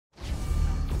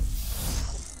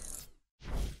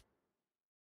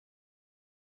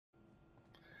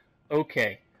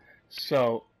Okay,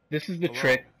 so this is the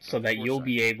trick so Dr. that you'll Forsyth.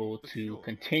 be able The to cure.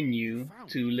 continue You found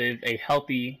to it. live a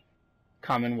healthy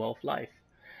Commonwealth life.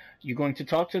 You're going to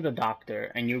talk to the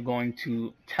doctor and you're going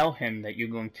to tell him that you're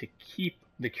going to keep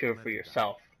the cure Let for it die.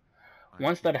 yourself. I'm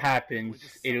Once that taking it. We're happens, going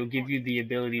to sell it'll it, give aren't you we? the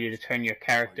ability to turn your Are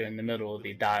character you in the really middle of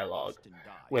the willing to let dialogue Austin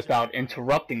die just to without buy me the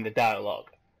interrupting the patents?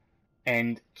 dialogue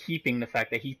and keeping the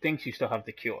fact that he thinks you still have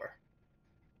the cure.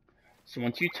 So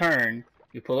once you turn,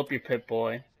 you pull up your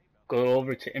Pip-Boy, go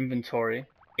over to Inventory,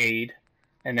 Aid,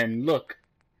 and then look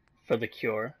for the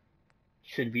cure.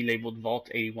 Should be labeled Vault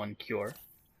 81 Cure.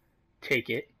 Take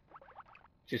it.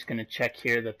 Just going to check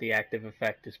here that the active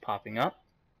effect is popping up.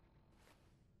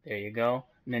 There you go.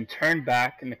 And then turn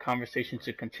back and the conversation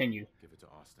should continue. Give it to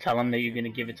Austin. Tell him I that you're can't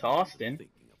going to give it believe to you're even Austin.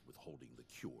 thinking of withholding the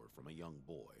cure from a young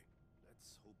boy.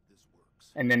 Let's hope this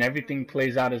works. And then everything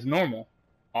plays out as normal.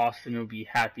 Austin will be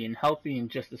happy and healthy in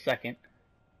just a second.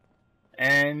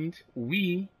 And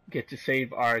we get to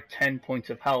save our 10 points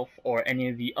of health or any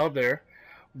of the other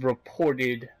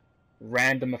reported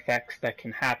random effects that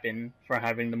can happen for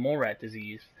having the mole rat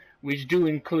disease, which do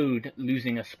include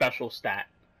losing a special stat.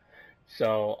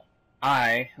 So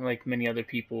I, like many other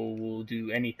people, will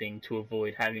do anything to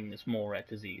avoid having this mole rat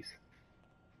disease.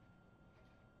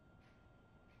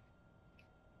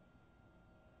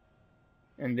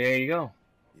 And there you go.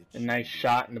 It A nice shouldn't be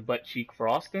shot in hard. the butt cheek for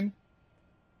Austin.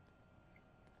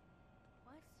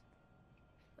 What?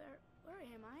 Where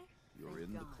am I? You're Thank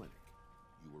in the God. clinic.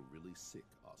 You were really sick,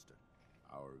 Austin.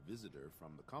 Our visitor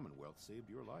from the Commonwealth saved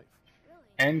your life. Really?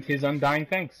 And his undying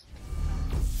thanks.